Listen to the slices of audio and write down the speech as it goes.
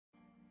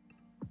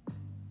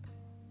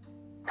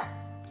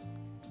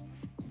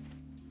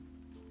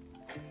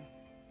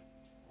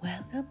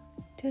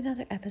to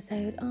another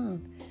episode of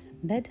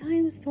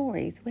Bedtime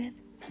Stories with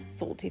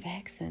Salty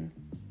Vixen.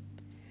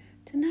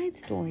 Tonight's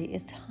story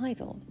is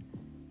titled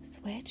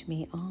Switch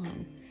Me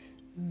On,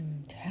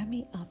 Turn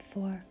Me Up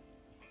for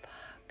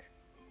Fuck.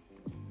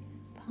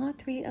 Part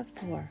 3 of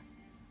 4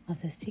 of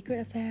the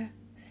Secret Affair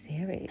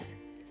series.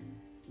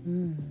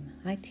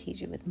 I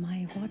tease you with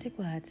my erotic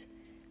words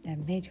that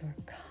made your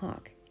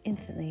cock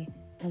instantly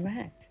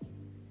erect.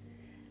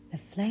 The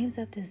flames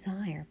of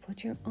desire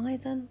put your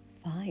eyes on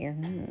fire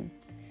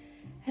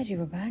as you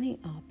were burning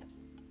up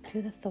to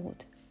the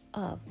thought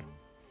of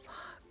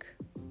fuck.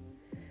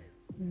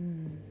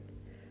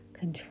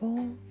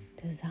 Control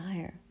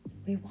desire,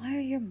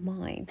 rewire your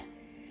mind,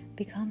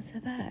 become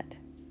subvert,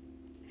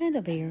 and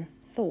obey your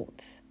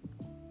thoughts,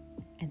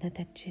 and let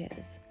that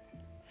jizz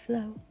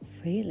flow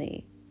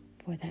freely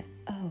for that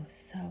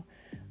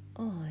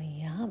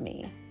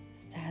yummy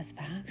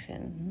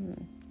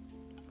satisfaction.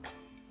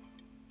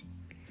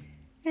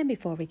 And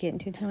before we get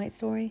into tonight's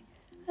story,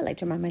 I'd like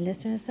to remind my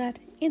listeners that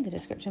in the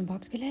description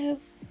box below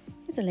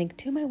is a link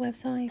to my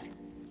website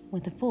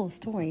with the full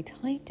story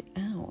typed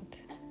out.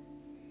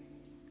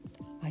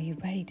 Are you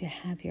ready to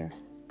have your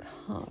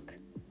cock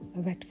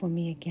erect for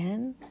me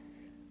again?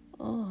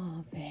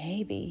 Oh,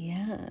 baby,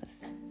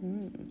 yes.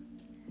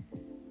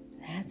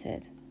 That's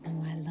it.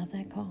 Oh, I love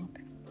that cock.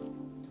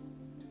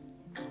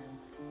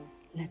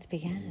 Let's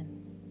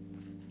begin.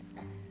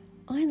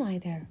 I lie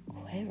there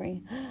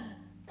quivering,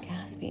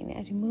 gasping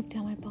as you move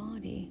down my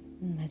body.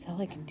 That's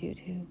all I can do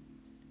to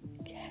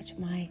catch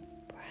my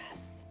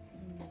breath.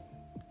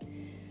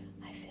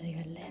 I feel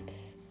your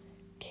lips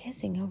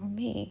kissing over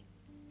me.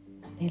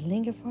 They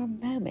linger for a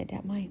moment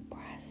at my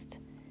breast,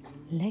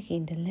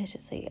 licking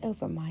deliciously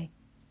over my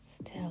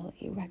still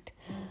erect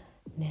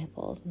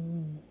nipples.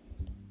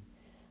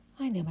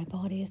 I know my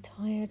body is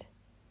tired,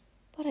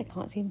 but I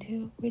can't seem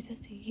to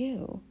resist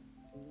you.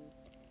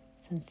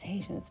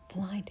 Sensations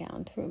fly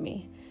down through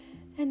me,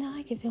 and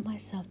I can feel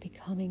myself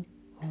becoming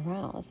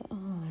aroused.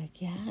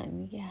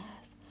 Again,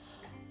 yes.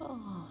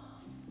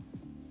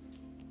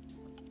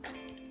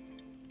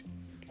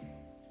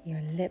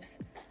 Your lips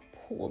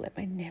pull at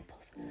my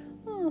nipples,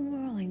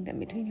 whirling them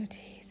between your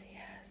teeth,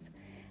 yes,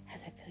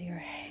 as I feel your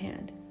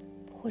hand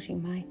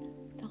pushing my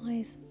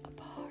thighs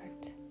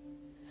apart.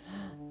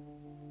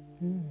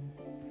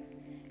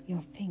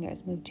 Your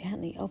fingers move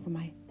gently over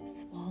my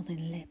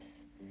swollen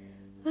lips.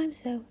 I'm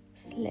so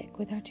slick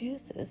with our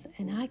juices,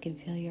 and I can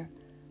feel your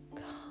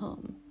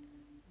cum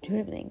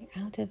dribbling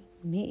out of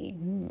me.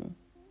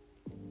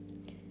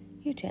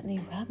 You gently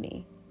rub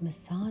me,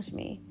 massage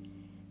me,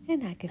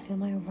 and I can feel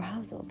my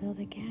arousal build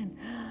again.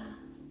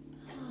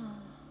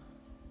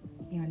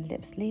 Your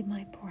lips leave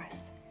my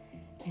breast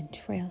and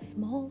trail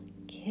small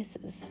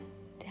kisses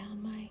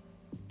down my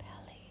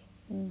belly.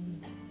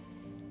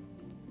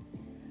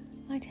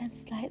 I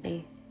tense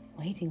slightly,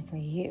 waiting for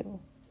you,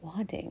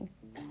 wanting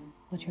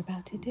what you're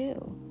about to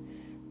do.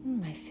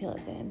 I feel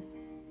it then.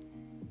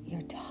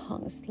 Your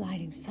tongue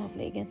sliding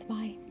softly against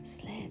my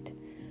slit.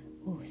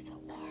 So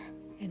warm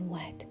and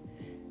wet.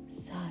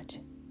 Such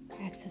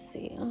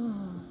ecstasy.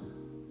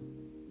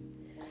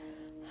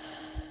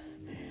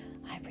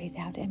 I breathe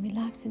out and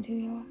relax into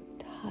your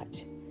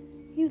touch.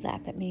 You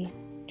lap at me,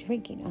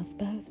 drinking us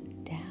both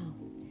down,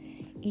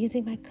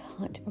 easing my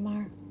cunt from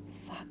our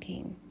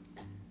fucking.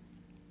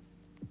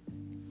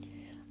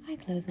 I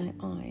close my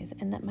eyes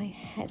and let my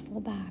head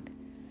fall back,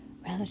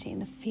 relishing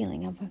the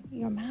feeling of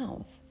your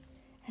mouth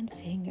and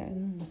finger.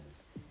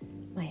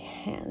 My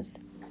hands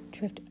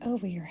drift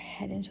over your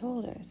head and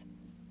shoulders,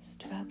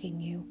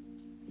 stroking you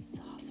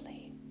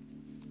softly.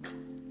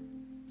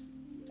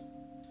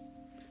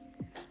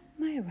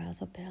 My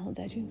arousal builds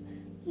as you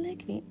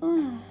lick me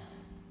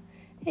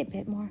a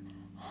bit more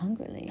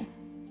hungrily,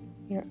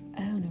 your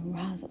own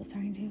arousal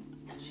starting to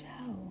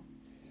show.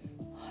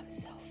 I'm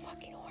so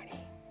fucking horny.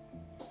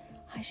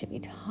 I should be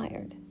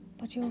tired,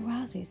 but you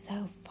arouse me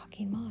so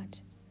fucking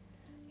much.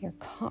 Your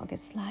cock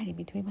is sliding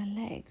between my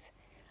legs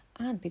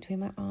and between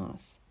my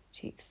ass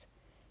cheeks.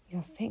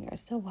 Your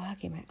fingers still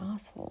working my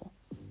asshole,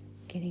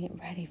 getting it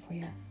ready for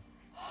your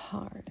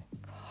hard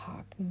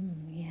cock.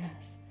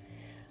 Yes.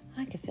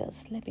 I can feel it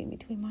slipping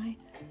between my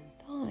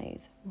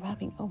thighs,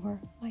 rubbing over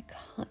my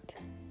cunt,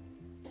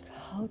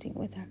 coating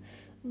with our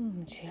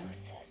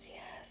juices,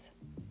 yes.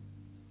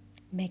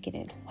 Making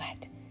it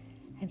wet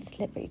and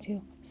slippery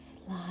to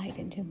slide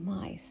into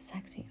my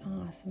sexy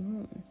ass.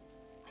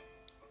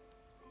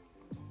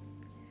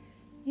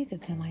 You can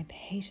feel my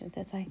patience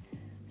as I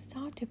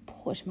start to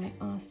push my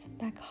ass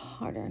back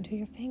harder into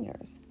your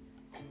fingers.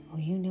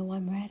 You know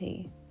I'm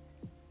ready.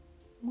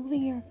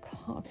 Moving your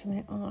cock to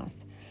my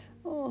ass,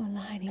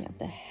 lining up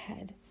the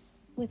head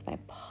with my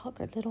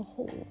puckered little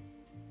hole.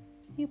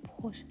 You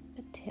push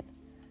the tip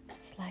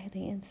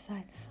slightly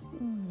inside.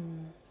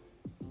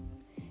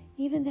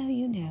 Even though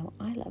you know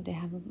I love to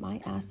have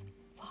my ass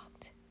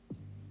fucked,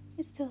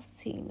 it still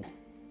seems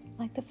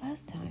like the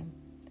first time,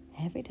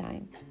 every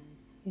time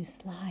you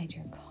slide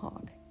your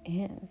cock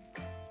in.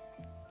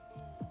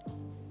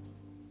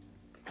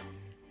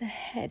 The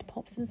head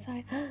pops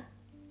inside,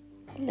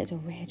 The little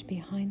ridge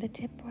behind the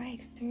tip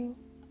breaks through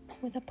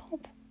with a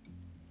pop,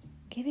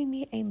 giving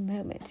me a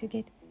moment to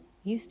get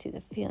used to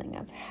the feeling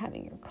of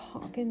having your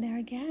cock in there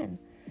again,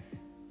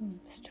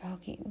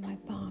 stroking my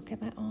back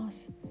and my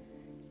ass,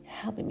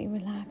 helping me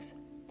relax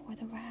for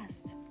the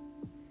rest.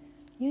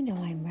 You know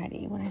I'm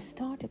ready when I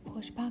start to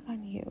push back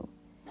on you,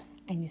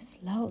 and you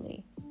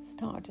slowly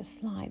start to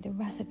slide the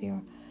rest of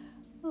your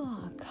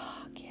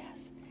cock,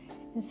 yes,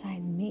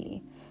 inside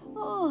me.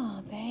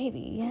 Oh,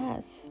 baby,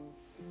 yes.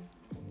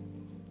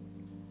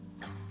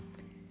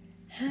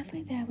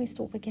 Halfway there we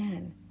stop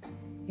again,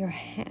 your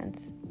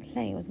hands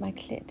playing with my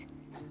clit,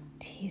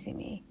 teasing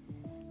me.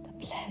 The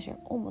pleasure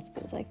almost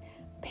feels like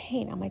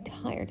pain on my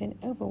tired and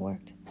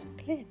overworked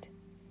clit.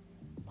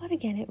 But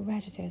again it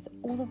registers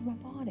all over my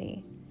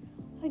body.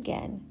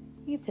 Again,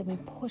 you feel me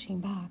pushing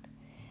back,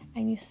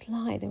 and you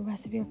slide the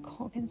rest of your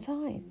cock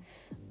inside.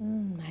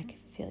 I can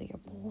feel your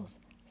balls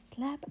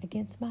slap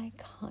against my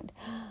cunt.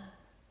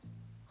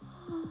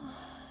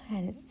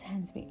 And it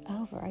sends me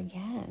over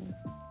again.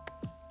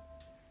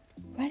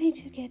 Ready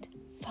to get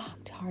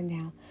fucked hard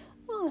now.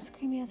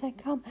 Screaming as I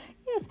come.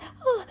 Yes,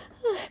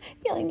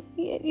 yelling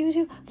at you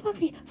to fuck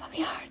me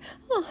hard.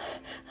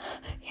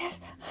 Yes,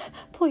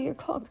 pull your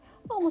cock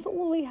almost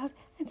all the way out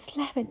and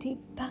slam it deep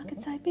back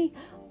inside me.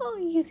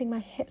 Using my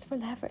hips for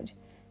leverage.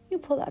 You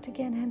pull out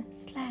again and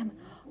slam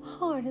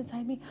hard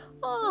inside me.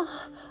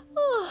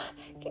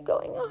 Keep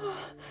going.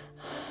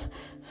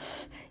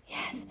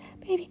 Yes,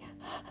 baby,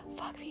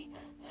 fuck me.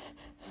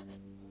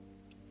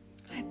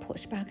 I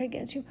push back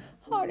against you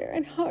harder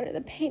and harder.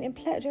 The pain and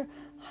pleasure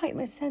hide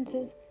my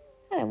senses,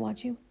 and I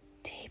want you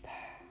deeper.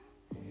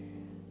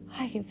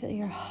 I can feel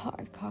your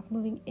hard cock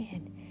moving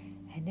in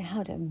and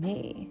out of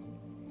me,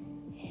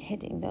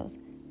 hitting those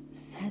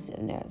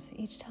sensitive nerves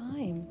each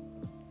time.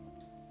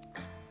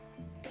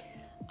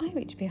 I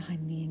reach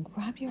behind me and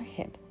grab your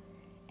hip,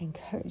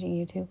 encouraging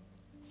you to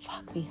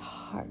fuck me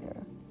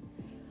harder.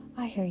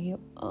 I hear you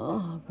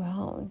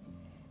groan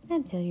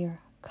and feel your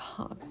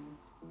cock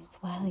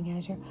swelling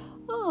as your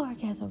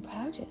orgasm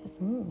approaches.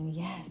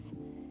 Yes.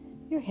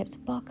 Your hips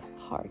buck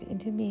hard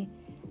into me,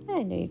 and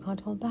I know you can't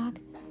hold back.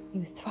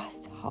 You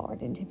thrust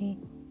hard into me.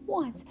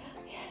 Once,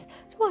 yes,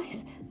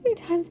 twice, 3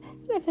 times,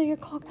 and I feel your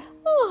cock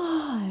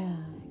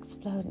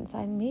explode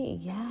inside me.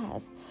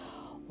 Yes.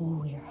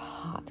 Your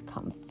hot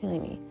cum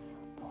filling me,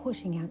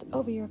 pushing out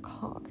over your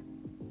cock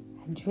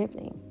and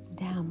dribbling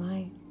down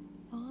my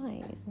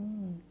thighs.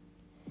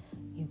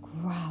 You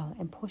growl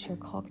and push your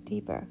cock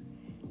deeper,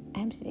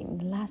 emptying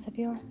the last of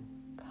your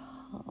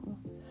cum.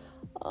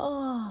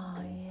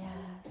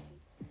 Yes.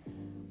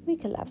 We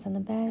collapse on the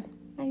bed,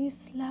 and you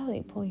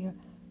slowly pull your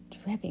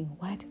dripping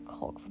wet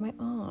cock from my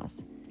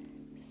ass,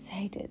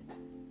 sated,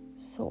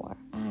 sore,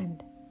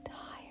 and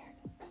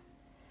tired.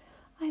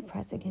 I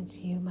press against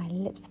you, my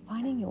lips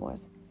finding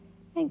yours,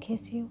 and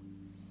kiss you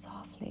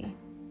softly.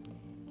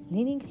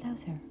 Leaning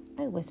closer,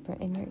 I whisper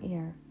in your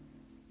ear,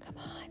 "Come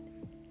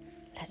on,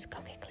 let's go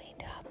get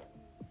cleaned up."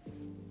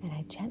 And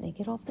I gently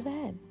get off the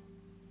bed,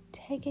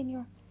 take in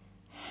your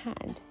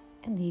hand,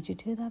 and lead you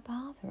to the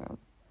bathroom.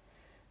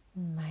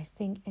 I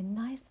think a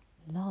nice,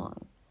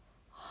 long,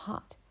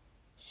 hot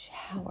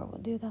shower will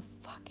do the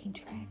fucking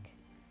trick.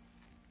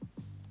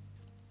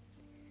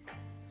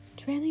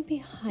 Trailing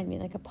behind me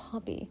like a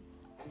puppy,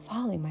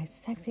 following my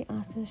sexy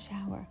ass to the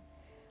shower,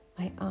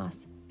 my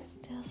ass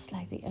still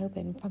slightly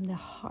open from the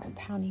hard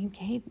pounding you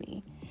gave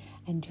me,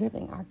 and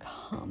dribbling our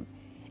cum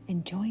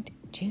and joint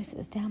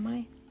juices down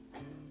my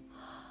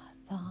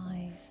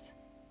thighs.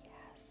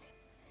 Yes.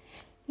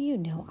 You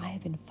know I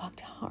have been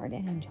fucked hard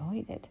and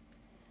enjoyed it,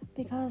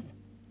 because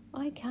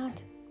I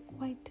can't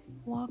quite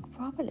walk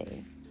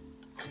properly.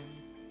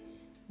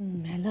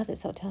 I love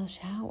this hotel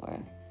shower.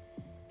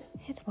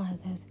 It's one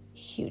of those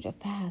huge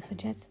affairs with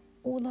jets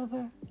all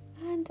over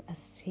and a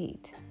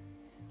seat.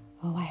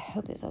 I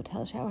hope this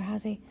hotel shower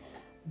has a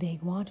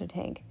big water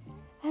tank,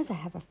 as I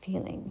have a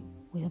feeling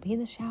we'll be in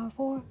the shower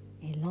for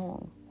a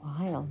long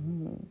while.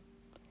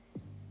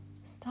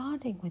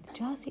 Starting with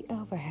just the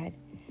overhead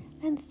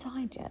and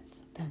side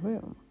jets, the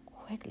room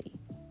quickly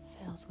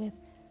fills with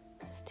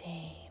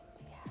steam.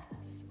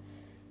 Yes.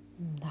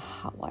 The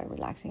hot water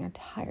relaxing our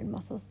tired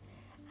muscles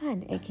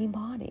and aching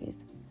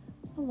bodies.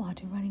 The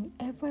water running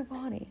over my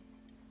body,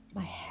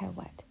 my hair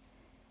wet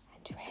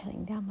and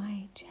trailing down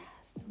my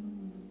chest.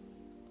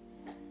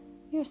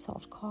 Your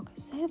soft cock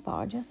so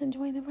far, just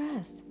enjoying the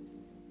rest,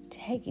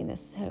 taking the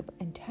soap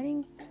and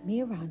turning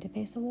me around to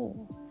face the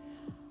wall.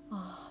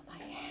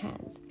 My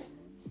hands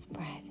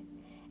spread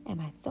and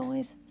my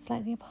thighs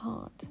slightly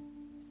apart.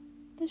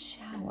 The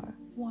shower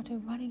water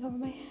running over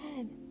my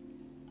head,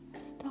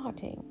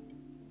 starting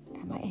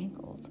at my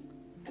ankles,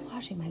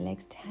 washing my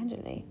legs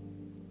tenderly,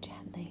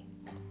 gently,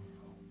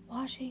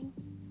 washing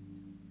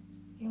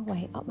your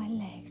way up my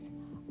legs,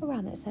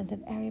 around that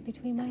sensitive area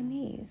between my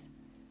knees,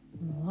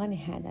 one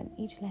hand on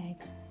each leg,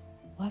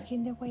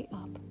 working their way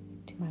up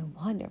to my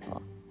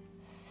wonderful,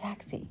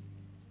 sexy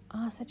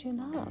ass that you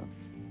love.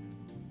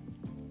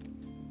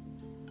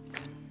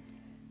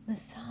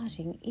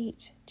 Massaging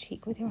each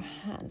cheek with your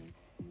hands,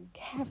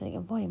 carefully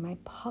avoiding my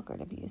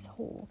puckered abuse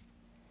hole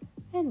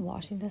and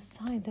washing the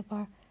signs of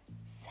our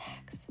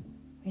sex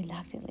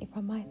reluctantly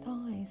from my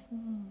thighs.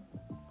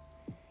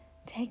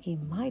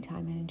 Taking my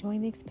time and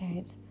enjoying the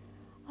experience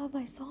of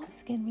my soft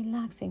skin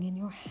relaxing in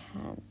your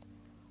hands,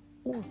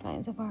 all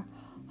signs of our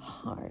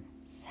hard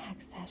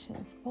sex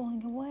sessions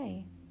falling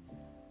away,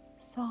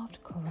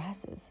 soft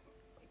caresses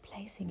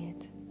replacing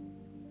it.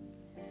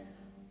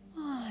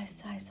 I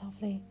sigh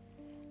softly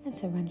and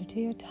surrender to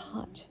your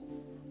touch.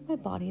 My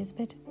body is a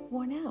bit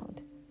worn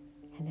out,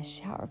 and the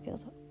shower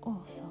feels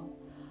oh so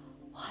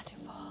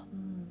wonderful.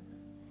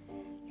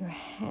 Your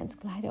hands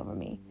glide over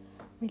me,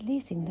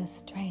 releasing the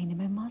strain in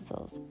my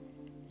muscles,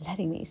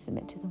 letting me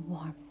submit to the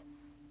warmth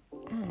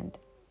and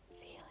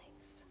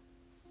feelings.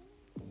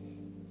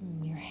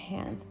 Your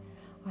hands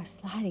are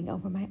sliding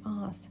over my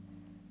ass,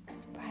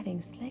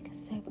 spreading slick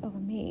soap over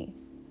me,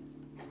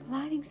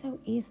 gliding so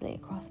easily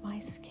across my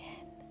skin.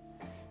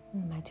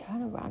 I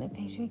turn around and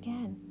face you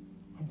again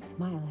and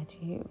smile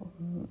at you,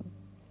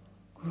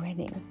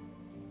 grinning.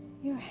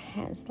 Your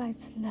hands slide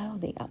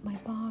slowly up my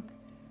back,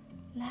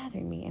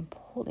 lathering me and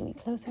pulling me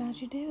closer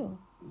as you do.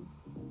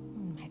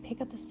 I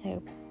pick up the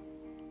soap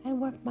and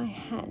work my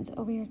hands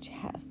over your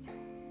chest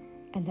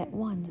and let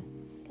one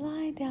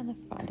slide down the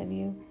front of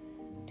you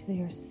to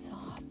your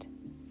soft,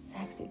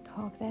 sexy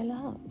cock that I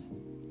love.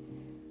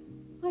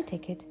 I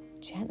take it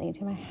gently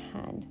into my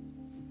hand,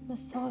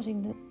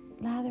 massaging the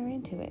lather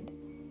into it,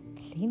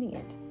 cleaning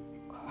it,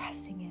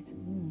 caressing it.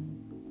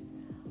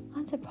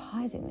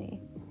 Unsurprisingly,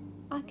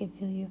 I can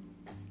feel you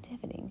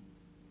stiffening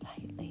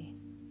slightly,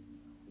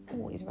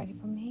 always ready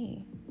for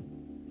me.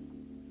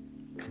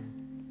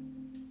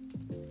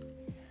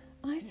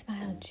 I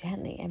smile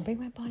gently and bring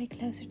my body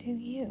closer to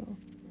you,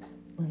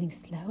 moving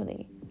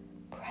slowly,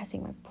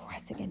 pressing my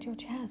breast against your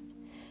chest,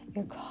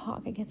 your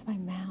cock against my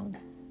mound,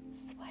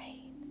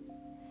 swaying.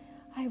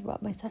 I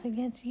rub myself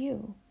against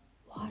you,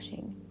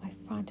 washing my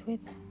front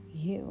with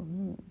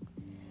you.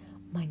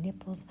 My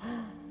nipples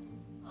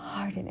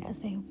harden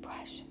as they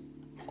brush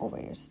over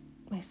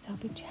my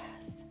soapy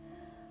chest.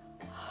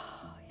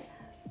 Oh,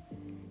 yes.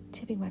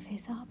 Tipping my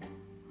face up,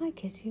 I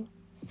kiss you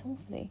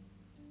softly.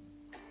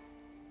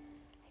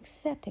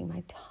 Accepting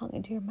my tongue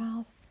into your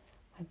mouth,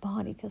 my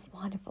body feels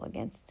wonderful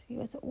against you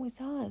as it always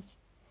does.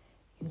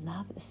 You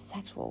love the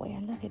sexual way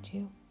I look at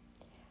you,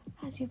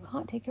 as you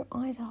can't take your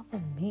eyes off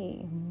of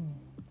me.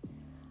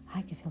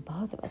 I can feel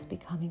both of us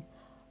becoming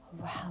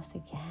aroused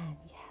again,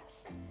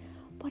 yes.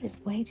 But it's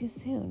way too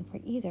soon for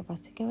either of us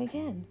to go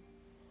again,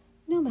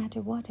 no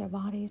matter what our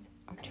bodies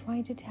are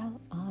trying to tell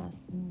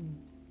us.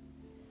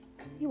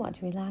 You want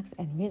to relax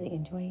and really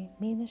enjoy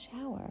me in the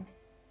shower.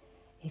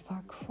 A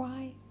far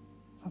cry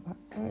from our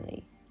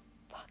early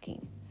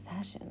fucking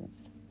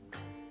sessions.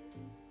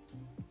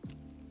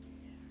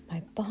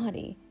 My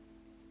body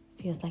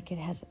feels like it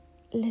has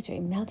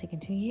literally melted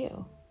into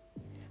you.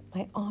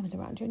 My arms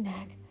around your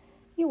neck,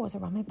 yours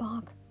around my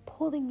back,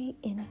 pulling me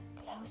in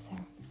closer.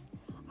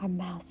 Our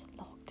mouths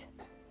locked,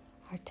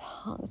 our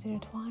tongues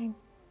intertwined,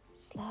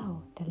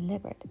 slow,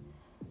 deliberate.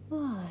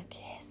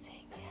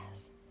 Kissing,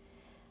 yes.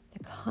 The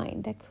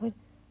kind that could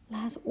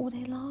last all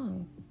day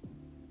long.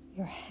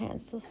 Your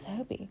hands still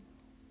soapy,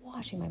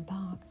 washing my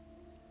back.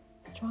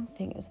 Strong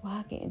fingers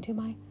working into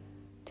my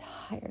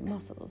tired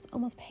muscles,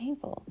 almost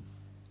painful.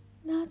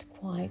 Not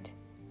quite,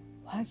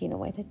 working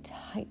away the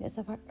tightness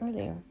of our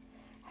earlier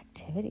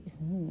activities.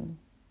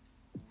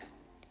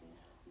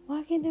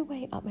 Working their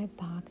way up my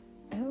back,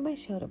 over my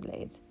shoulder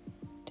blades,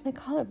 to my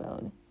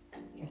collarbone,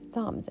 your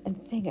thumbs and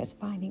fingers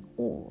finding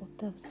all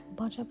those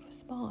bunch-up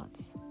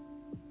spots.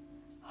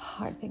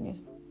 Hard fingers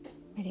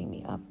ridding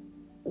me up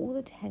all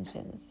the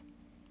tensions.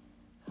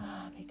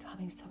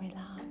 Becoming so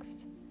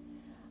relaxed.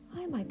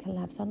 I might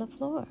collapse on the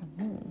floor.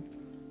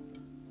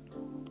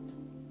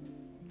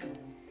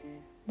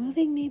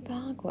 Moving me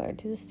backward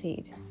to the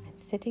seat and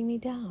sitting me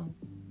down,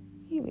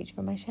 you reach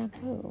for my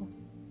shampoo.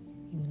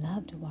 You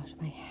love to wash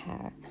my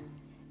hair.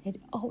 It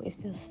always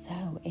feels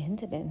so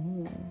intimate.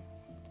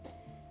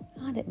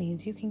 And it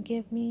means you can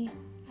give me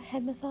a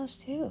head massage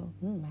too.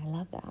 I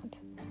love that.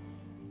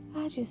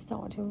 As you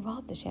start to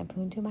rub the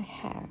shampoo into my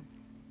hair,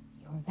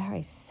 your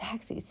very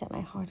sexy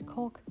semi-hard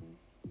cock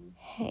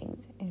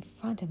hangs in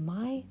front of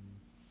my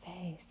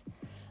face.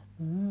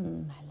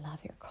 I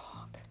love your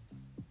cock.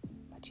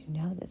 But you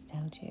know this,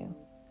 don't you?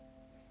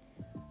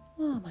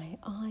 My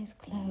eyes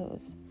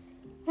close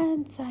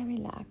and I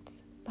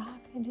relax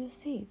back into the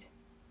seat.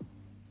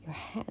 Your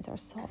hands are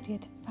soft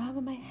yet firm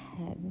on my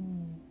head.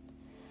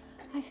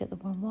 I feel the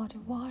warm water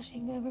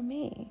washing over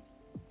me.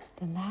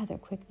 The lather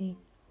quickly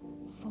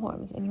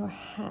forms in your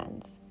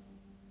hands.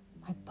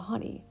 My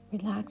body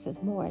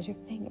relaxes more as your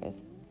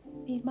fingers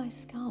lead my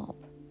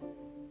scalp.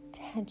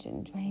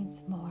 Tension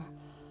drains more.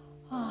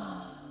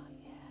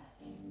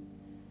 Yes.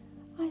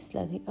 I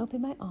slowly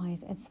open my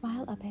eyes and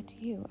smile up at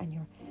you and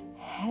your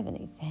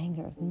heavenly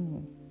fingers.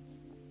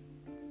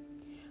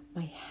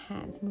 My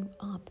hands move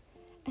up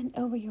and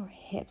over your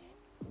hips,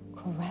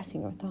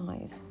 caressing your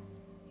thighs.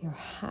 Your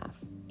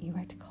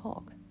half-erect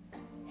cock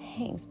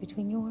hangs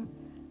between your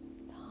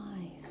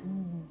thighs.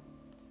 Mm.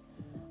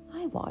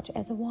 I watch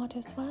as the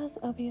water swirls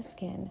over your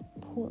skin,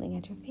 pooling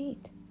at your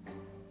feet.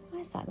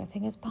 I slide my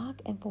fingers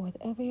back and forth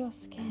over your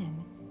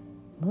skin,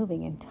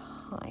 moving in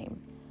time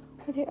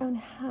with your own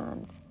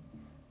hands.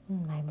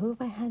 I move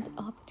my hands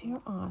up to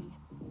your ass,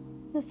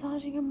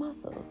 massaging your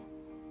muscles,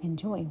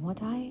 enjoying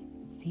what I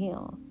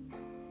feel.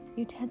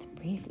 You tense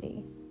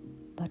briefly,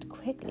 but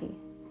quickly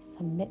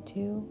submit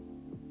to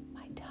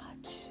my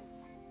touch.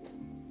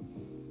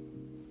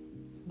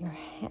 Your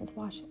hands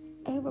wash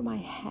over my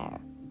hair,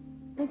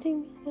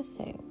 rinsing the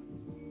soap.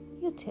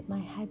 You tip my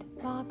head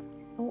back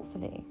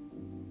thoughtfully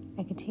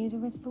and continue to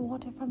rinse the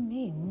water from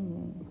me.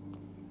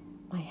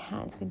 My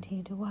hands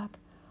continue to work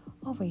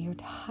over your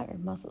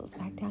tired muscles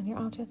back down your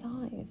outer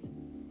thighs.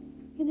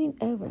 You lean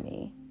over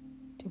me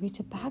to reach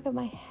the back of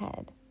my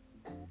head,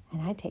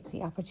 and I take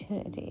the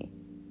opportunity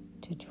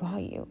to draw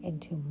you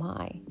into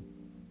my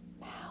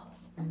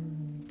mouth.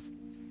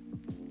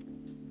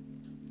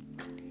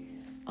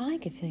 I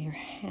can feel your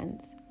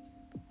hands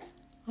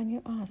on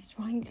your ass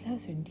drawing you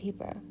closer and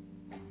deeper.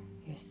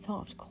 Your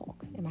soft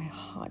cock in my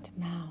hot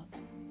mouth.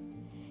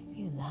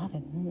 You love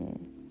it.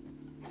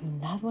 You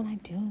love when I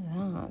do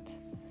that.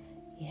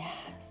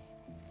 Yes.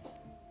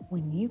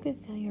 When you can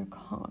feel your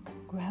cock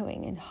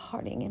growing and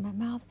hardening in my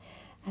mouth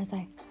as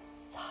I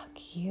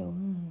suck you,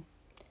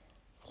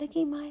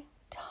 flicking my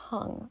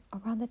tongue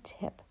around the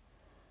tip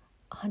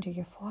under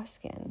your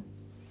foreskin.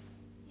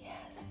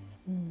 Yes.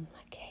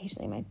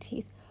 Occasionally my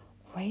teeth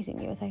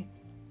raising you as I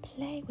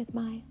play with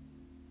my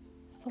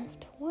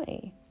soft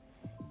toy,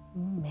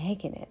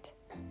 making it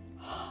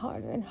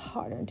harder and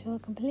harder until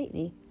it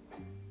completely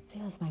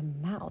fills my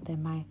mouth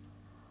and my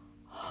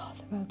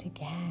throat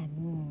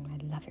again.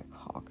 I love your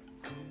cock.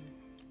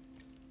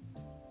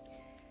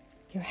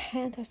 Your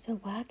hands are still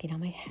working on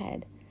my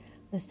head,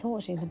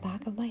 massaging the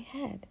back of my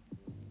head,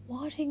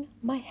 washing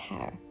my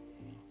hair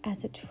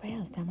as it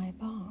trails down my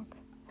back.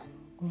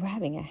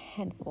 Grabbing a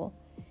handful,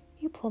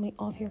 you pull me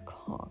off your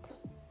cock,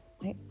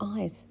 my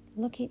eyes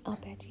looking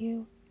up at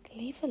you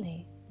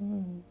gleefully.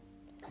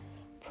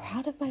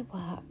 Proud of my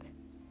work.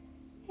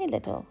 A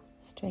little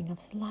string of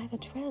saliva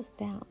trails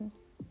down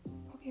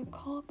from your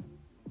cock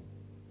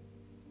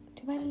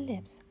to my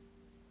lips,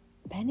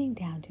 bending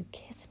down to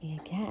kiss me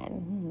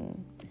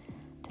again,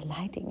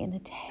 delighting in the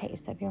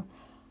taste of your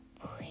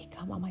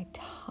pre-cum on my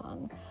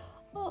tongue.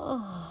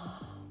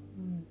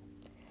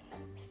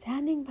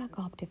 Standing back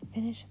up to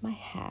finish my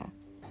hair,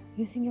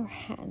 using your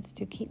hands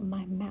to keep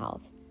my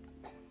mouth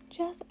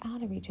just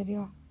out of reach of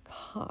your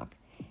cock,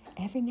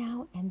 every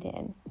now and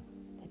then,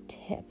 the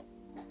tip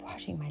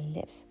brushing my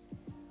lips,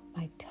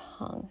 my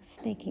tongue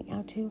snaking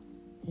out to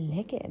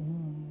lick it,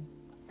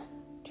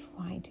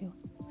 trying to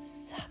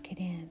suck it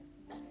in.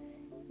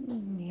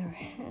 Your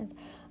hands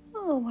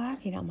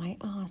working on my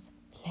ass,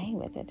 playing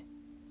with it,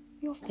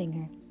 your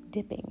finger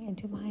dipping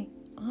into my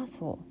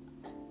asshole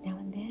now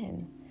and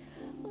then,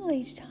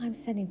 each time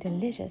sending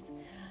delicious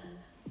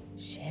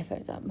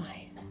shivers up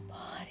my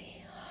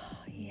body.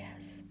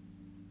 Yes,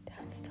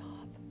 don't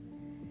stop.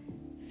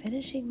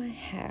 Finishing my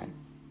hair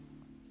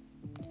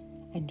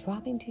and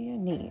dropping to your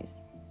knees,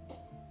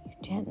 you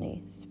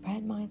gently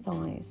spread my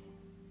thighs,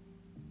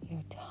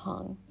 your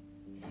tongue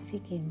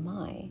seeking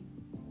my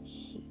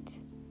heat.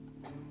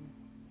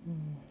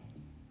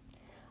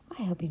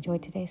 I hope you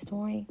enjoyed today's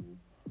story.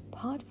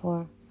 Part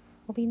 4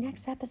 will be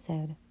next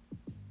episode.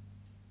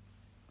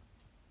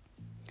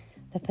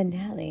 The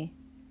finale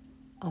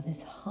of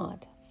this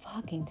hot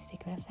fucking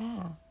secret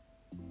affair.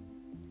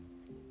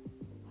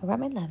 Alright,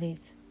 my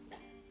lovies,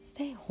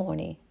 stay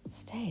horny,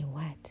 stay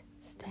wet,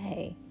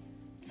 stay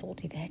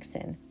salty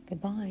vixen.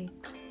 Goodbye.